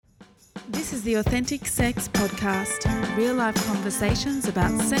This is the Authentic Sex Podcast, real-life conversations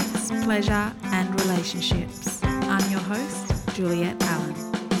about sex, pleasure and relationships. I'm your host, Juliet Allen.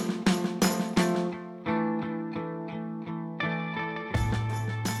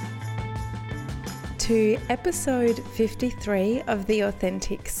 To episode 53 of the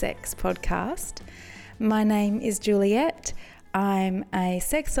Authentic Sex Podcast. My name is Juliet. I'm a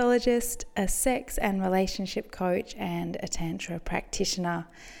sexologist, a sex and relationship coach and a tantra practitioner.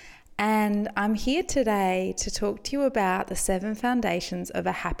 And I'm here today to talk to you about the 7 foundations of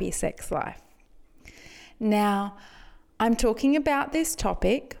a happy sex life. Now, I'm talking about this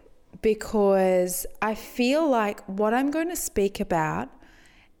topic because I feel like what I'm going to speak about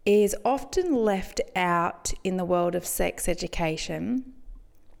is often left out in the world of sex education.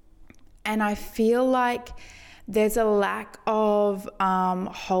 And I feel like there's a lack of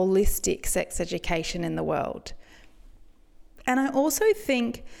holistic sex education in the world. And I also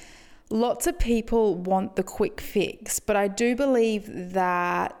think lots of people want the quick fix, but I do believe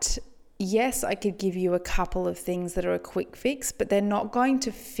that, yes, I could give you a couple of things that are a quick fix, but they're not going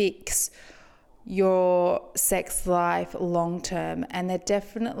to fix your sex life long term. And they're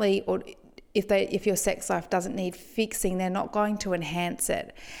definitely, or if your sex life doesn't need fixing, they're not going to enhance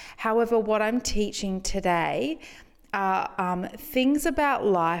it. However, what I'm teaching today are things about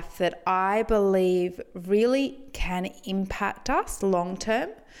life that I believe really can impact us long term.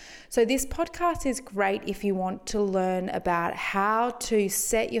 So this podcast is great if you want to learn about how to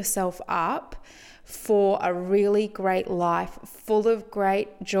set yourself up for a really great life full of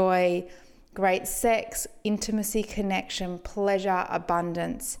great joy, great sex, intimacy, connection, pleasure,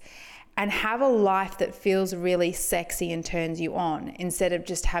 abundance, and have a life that feels really sexy and turns you on, instead of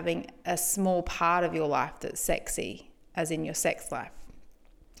just having a small part of your life that's sexy, as in your sex life.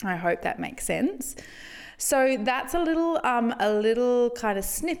 I hope that makes sense. So that's a little kind of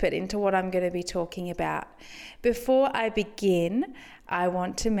snippet into what I'm going to be talking about. Before I begin, I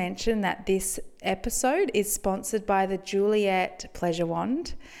want to mention that this episode is sponsored by the Juliet Pleasure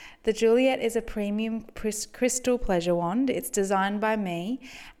Wand. The Juliet is a premium crystal pleasure wand. It's designed by me,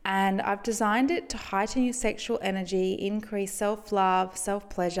 and I've designed it to heighten your sexual energy, increase self-love,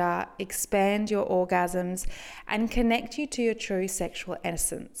 self-pleasure, expand your orgasms, and connect you to your true sexual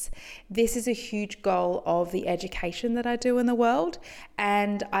essence. This is a huge goal of the education that I do in the world,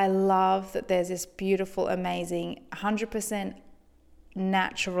 and I love that there's this beautiful, amazing, 100%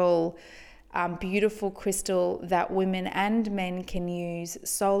 natural, beautiful crystal that women and men can use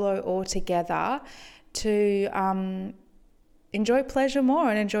solo or together to enjoy pleasure more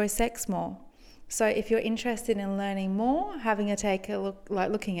and enjoy sex more. So if you're interested in learning more, take a look, like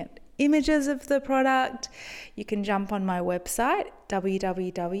looking at images of the product, you can jump on my website,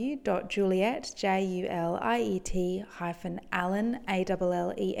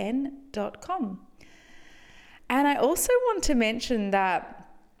 www.juliet-allen.com. And I also want to mention that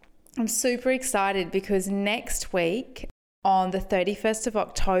I'm super excited because next week, on the 31st of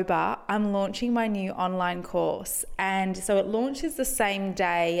October, I'm launching my new online course. And so it launches the same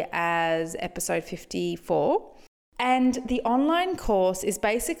day as episode 54. And the online course is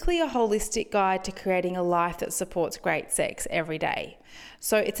basically a holistic guide to creating a life that supports great sex every day.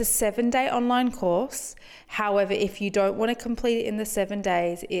 So it's a 7-day online course. However, if you don't want to complete it in the 7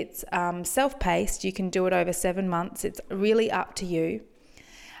 days, it's self-paced. You can do it over 7 months. It's really up to you.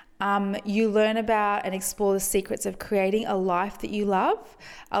 You learn about and explore the secrets of creating a life that you love,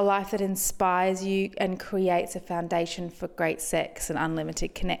 a life that inspires you and creates a foundation for great sex and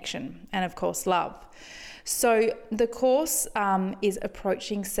unlimited connection, and of course, love. So the course is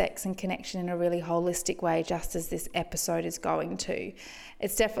approaching sex and connection in a really holistic way, just as this episode is going to.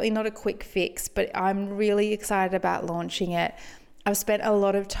 It's definitely not a quick fix, but I'm really excited about launching it. I've spent a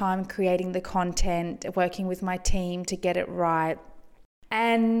lot of time creating the content, working with my team to get it right.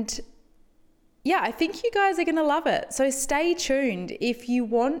 And yeah, I think you guys are going to love it. So stay tuned. If you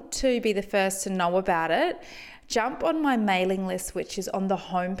want to be the first to know about it, jump on my mailing list, which is on the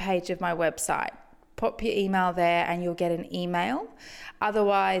homepage of my website. Pop your email there and you'll get an email.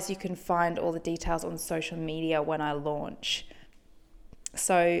 Otherwise, you can find all the details on social media when I launch.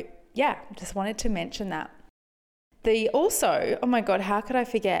 So yeah, just wanted to mention that. Oh my God, how could I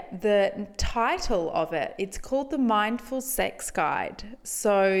forget the title of it? It's called the Mindful Sex Guide.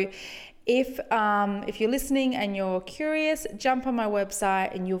 So if you're listening and you're curious, jump on my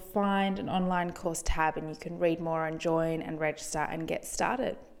website and you'll find an online course tab and you can read more and join and register and get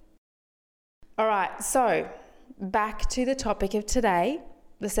started. All right, so back to the topic of today,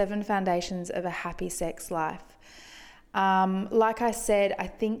 the 7 foundations of a happy sex life. Like I said, I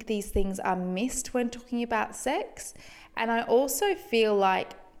think these things are missed when talking about sex. And I also feel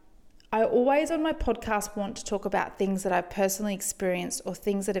like I always on my podcast want to talk about things that I've personally experienced or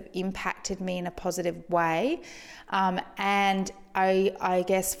things that have impacted me in a positive way. And I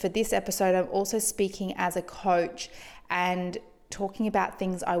guess for this episode, I'm also speaking as a coach and talking about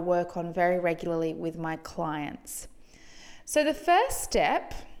things I work on very regularly with my clients. So the first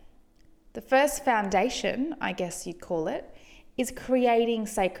step, the first foundation, I guess you'd call it, is creating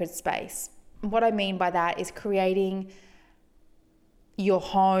sacred space. What I mean by that is creating your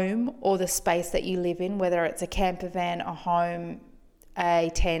home or the space that you live in, whether it's a camper van, a home, a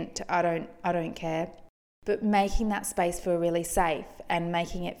tent, I don't care, but making that space feel really safe and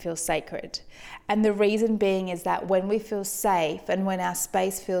making it feel sacred. And the reason being is that when we feel safe and when our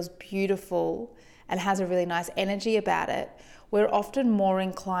space feels beautiful and has a really nice energy about it, we're often more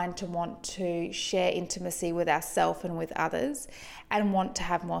inclined to want to share intimacy with ourselves and with others and want to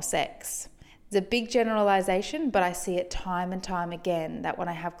have more sex. It's a big generalization, but I see it time and time again that when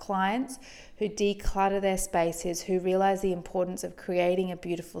I have clients who declutter their spaces, who realize the importance of creating a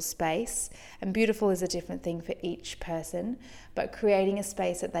beautiful space, and beautiful is a different thing for each person, but creating a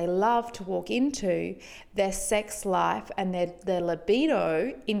space that they love to walk into, their sex life and their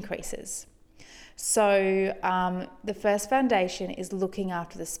libido increases. So the first foundation is looking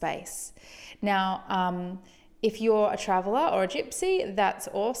after the space. Now, if you're a traveler or a gypsy, that's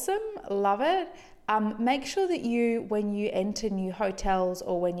awesome. Love it. Make sure that when you enter new hotels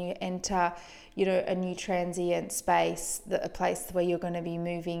or when you enter, a new transient space, a place where you're going to be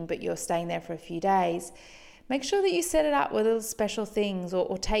moving, but you're staying there for a few days, make sure that you set it up with little special things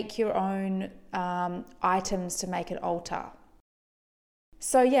or take your own items to make an altar.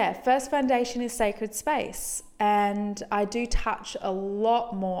 So first foundation is sacred space. And I do touch a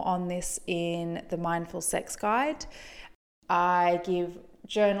lot more on this in the Mindful Sex Guide. I give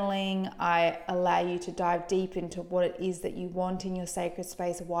journaling. I allow you to dive deep into what it is that you want in your sacred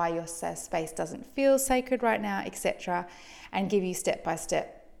space, why your space doesn't feel sacred right now, etc. And give you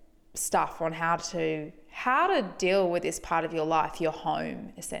step-by-step stuff on how to deal with this part of your life, your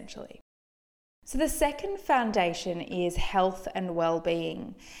home, essentially. So the second foundation is health and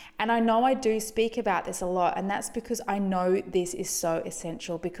well-being. And I know I do speak about this a lot, and that's because I know this is so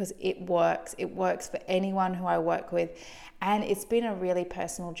essential because it works. It works for anyone who I work with. And it's been a really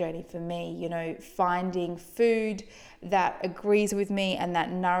personal journey for me, finding food that agrees with me and that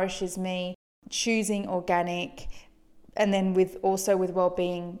nourishes me, choosing organic, and then with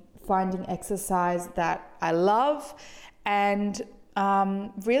well-being, finding exercise that I love, and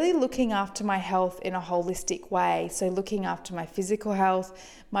really looking after my health in a holistic way. So looking after my physical health,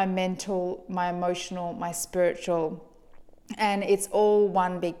 my mental, my emotional, my spiritual, and it's all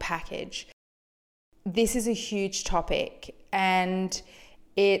one big package. This is a huge topic, and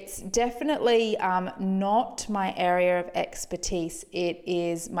it's definitely not my area of expertise. It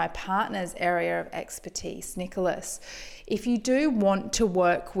is my partner's area of expertise, Nicholas. If you do want to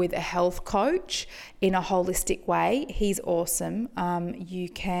work with a health coach in a holistic way, he's awesome. You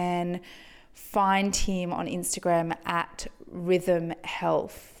can find him on Instagram at Rhythm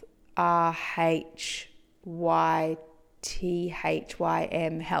Health,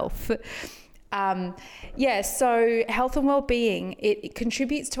 RHYTHYM Health. So health and well-being, it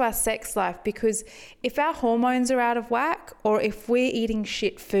contributes to our sex life because if our hormones are out of whack or if we're eating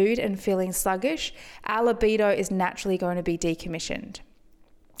shit food and feeling sluggish, our libido is naturally going to be decommissioned.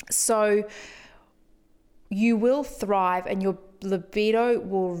 So you will thrive and your libido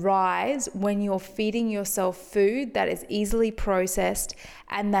will rise when you're feeding yourself food that is easily processed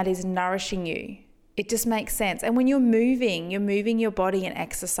and that is nourishing you. It just makes sense. And when you're moving your body and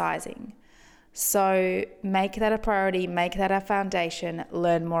exercising. So make that a priority, make that a foundation,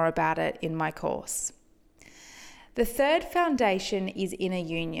 learn more about it in my course. The third foundation is inner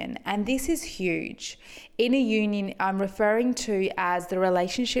union, and this is huge. Inner union, I'm referring to as the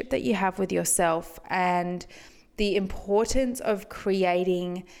relationship that you have with yourself and the importance of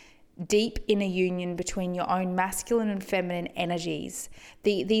creating deep inner union between your own masculine and feminine energies.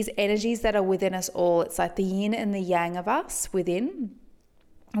 These energies that are within us all, it's like the yin and the yang of us within.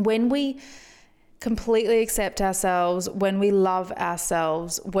 When we completely accept ourselves, when we love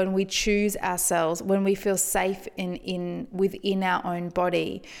ourselves, when we choose ourselves, when we feel safe within our own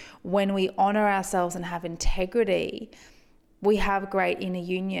body, when we honor ourselves and have integrity, we have great inner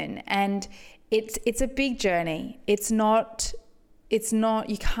union. And it's a big journey. It's not,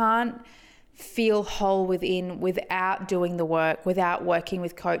 you can't feel whole without doing the work, without working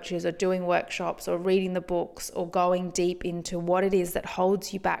with coaches or doing workshops or reading the books or going deep into what it is that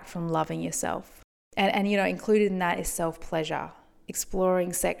holds you back from loving yourself. And included in that is self-pleasure,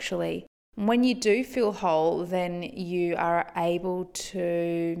 exploring sexually. When you do feel whole, then you are able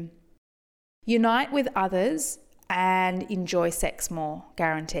to Unite with others and enjoy sex more,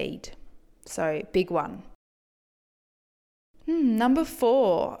 guaranteed. So big one. Number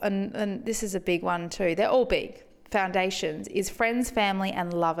 4, and this is a big one too. They're all big. Foundations is friends, family,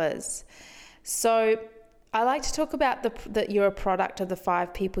 and lovers. So I like to talk about that you're a product of the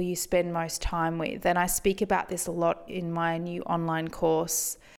 5 people you spend most time with. And I speak about this a lot in my new online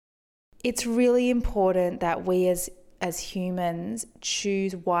course. It's really important that we as humans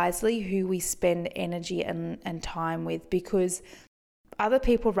choose wisely who we spend energy and time with, because other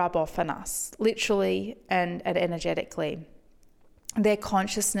people rub off on us, literally and energetically. Their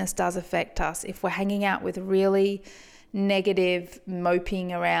consciousness does affect us. If we're hanging out with really negative,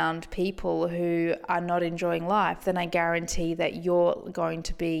 moping around people who are not enjoying life, then I guarantee that you're going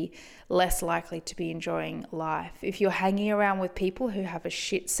to be less likely to be enjoying life. If you're hanging around with people who have a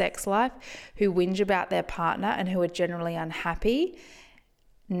shit sex life, who whinge about their partner and who are generally unhappy,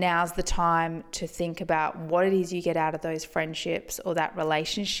 now's the time to think about what it is you get out of those friendships or that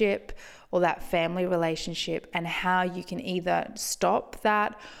relationship or that family relationship, and how you can either stop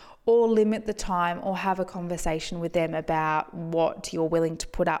that or limit the time or have a conversation with them about what you're willing to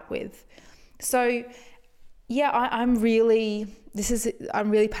put up with. So yeah, I'm really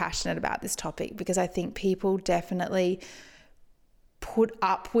passionate about this topic, because I think people definitely put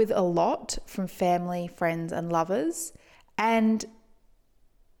up with a lot from family, friends, and lovers, and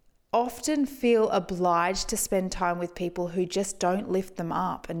often feel obliged to spend time with people who just don't lift them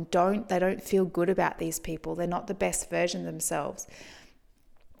up and they don't feel good about these people. They're not the best version of themselves.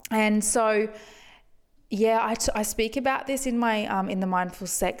 And so, yeah, I speak about this in my in the Mindful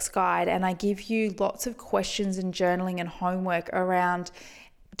Sex Guide, and I give you lots of questions and journaling and homework around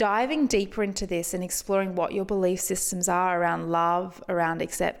diving deeper into this and exploring what your belief systems are around love, around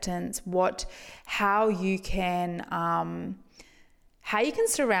acceptance, how you can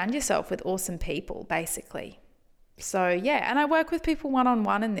surround yourself with awesome people, basically. So yeah, and I work with people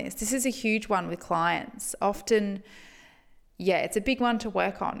one-on-one in this. This is a huge one with clients. Often, yeah, it's a big one to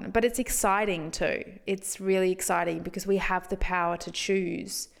work on, but it's exciting too. It's really exciting because we have the power to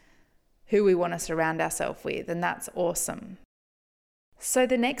choose who we want to surround ourselves with, and that's awesome. So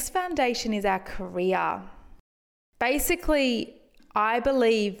the next foundation is our career. Basically, I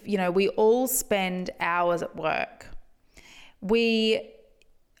believe, we all spend hours at work.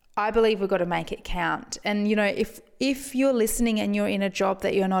 I believe we've got to make it count. And, if you're listening and you're in a job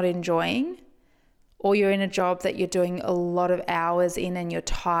that you're not enjoying, or you're in a job that you're doing a lot of hours in and you're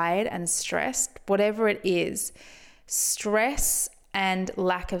tired and stressed, whatever it is, stress and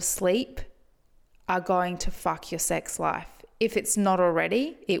lack of sleep are going to fuck your sex life. If it's not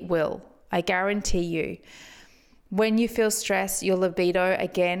already, it will. I guarantee you. When you feel stressed, your libido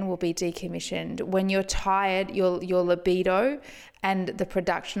again will be decommissioned. When you're tired, your libido and the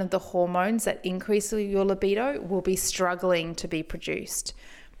production of the hormones that increase your libido will be struggling to be produced.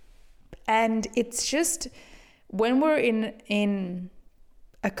 And it's just when we're in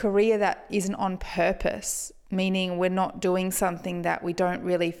a career that isn't on purpose, meaning we're not doing something that we don't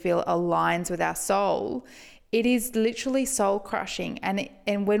really feel aligns with our soul, it is literally soul crushing.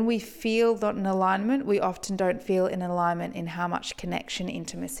 And when we feel not in alignment, we often don't feel in alignment in how much connection,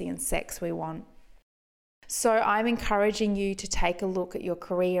 intimacy, and sex we want. So I'm encouraging you to take a look at your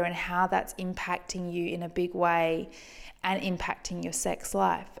career and how that's impacting you in a big way, and impacting your sex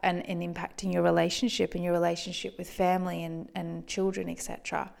life and impacting your relationship and your relationship with family and children,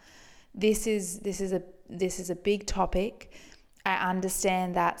 etc. This is a big topic. I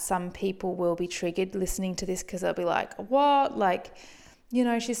understand that some people will be triggered listening to this because they'll be like, what?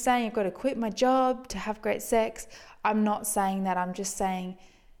 She's saying I've got to quit my job to have great sex. I'm not saying that. I'm just saying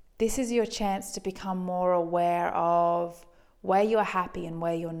this is your chance to become more aware of where you're happy and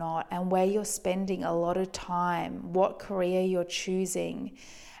where you're not, and where you're spending a lot of time, what career you're choosing,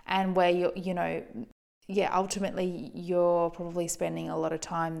 and where ultimately you're probably spending a lot of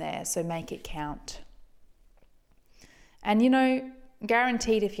time there. So make it count. And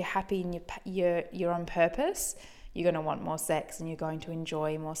guaranteed, if you're happy and you're on purpose, you're going to want more sex, and you're going to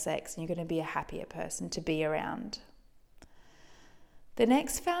enjoy more sex, and you're going to be a happier person to be around. The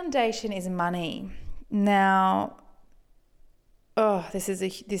next foundation is money. Now, this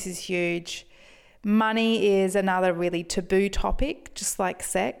is huge. Money is another really taboo topic, just like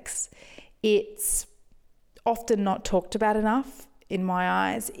sex. It's often not talked about enough in my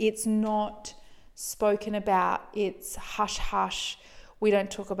eyes. It's not spoken about. It's hush hush. We don't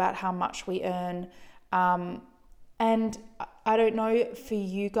talk about how much we earn. And I don't know for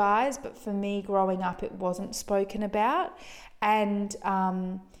you guys, but for me growing up, it wasn't spoken about. And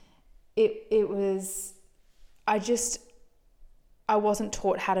I wasn't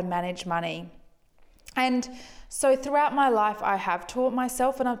taught how to manage money. And so throughout my life, I have taught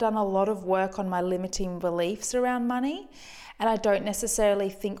myself, and I've done a lot of work on my limiting beliefs around money. And I don't necessarily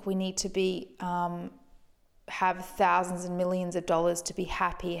think we need to be have thousands and millions of dollars to be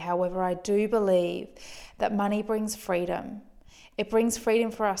happy. However, I do believe that money brings freedom. It brings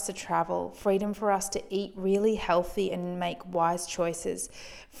freedom for us to travel, freedom for us to eat really healthy and make wise choices,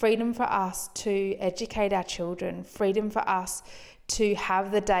 freedom for us to educate our children, freedom for us to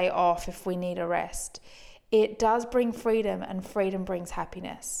have the day off if we need a rest. It does bring freedom, and freedom brings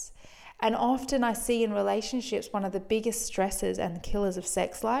happiness. And often I see in relationships, one of the biggest stresses and killers of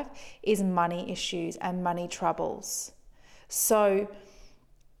sex life is money issues and money troubles. So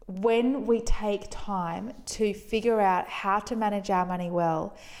when we take time to figure out how to manage our money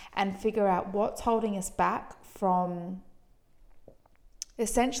well and figure out what's holding us back from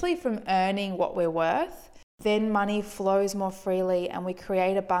essentially from earning what we're worth, then money flows more freely and we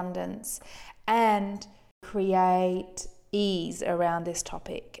create abundance and create ease around this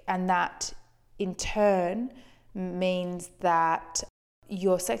topic. And that in turn means that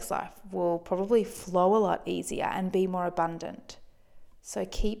your sex life will probably flow a lot easier and be more abundant. So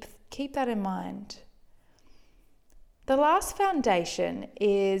keep that in mind. The last foundation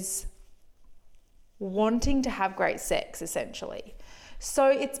is wanting to have great sex, essentially. So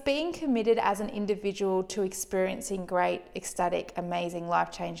it's being committed as an individual to experiencing great, ecstatic, amazing,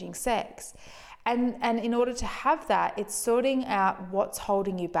 life-changing sex. And in order to have that, it's sorting out what's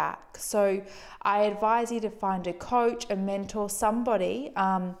holding you back. So I advise you to find a coach, a mentor, somebody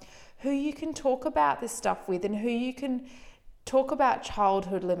who you can talk about this stuff with, and who you can talk about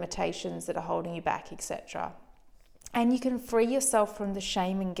childhood limitations that are holding you back, etc. And you can free yourself from the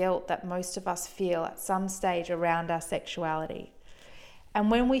shame and guilt that most of us feel at some stage around our sexuality.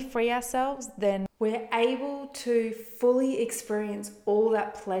 And when we free ourselves, then we're able to fully experience all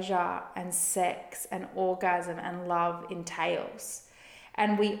that pleasure and sex and orgasm and love entails.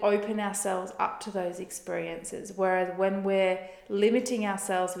 And we open ourselves up to those experiences. Whereas when we're limiting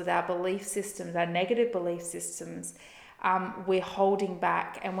ourselves with our belief systems, our negative belief systems, we're holding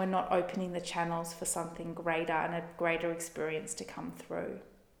back and we're not opening the channels for something greater and a greater experience to come through.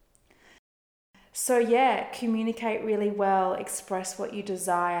 So yeah, communicate really well, express what you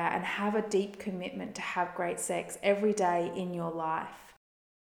desire, and have a deep commitment to have great sex every day in your life.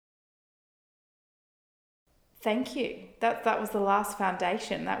 Thank you. That was the last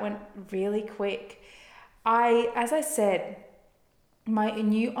foundation. That went really quick. As I said, my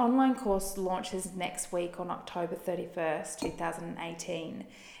new online course launches next week on October 31st, 2018.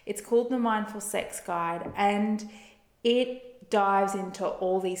 It's called The Mindful Sex Guide, and it dives into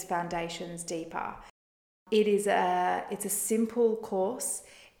all these foundations deeper. It's a simple course.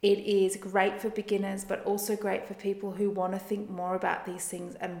 It is great for beginners, but also great for people who want to think more about these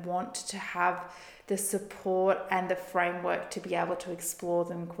things and want to have the support and the framework to be able to explore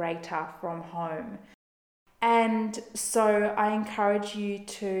them greater from home. And so I encourage you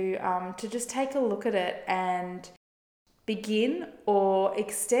to just take a look at it and begin or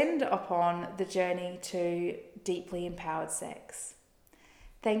extend upon the journey to deeply empowered sex.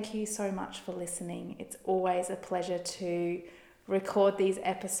 Thank you so much for listening. It's always a pleasure to record these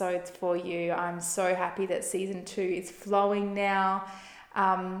episodes for you. I'm so happy that season 2 is flowing now.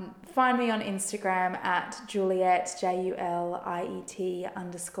 Find me on Instagram at Juliet, JULIET_Allen,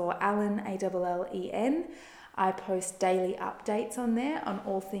 ALLEN. I post daily updates on there on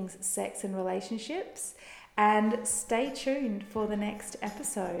all things sex and relationships. And stay tuned for the next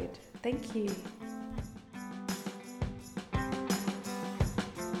episode. Thank you.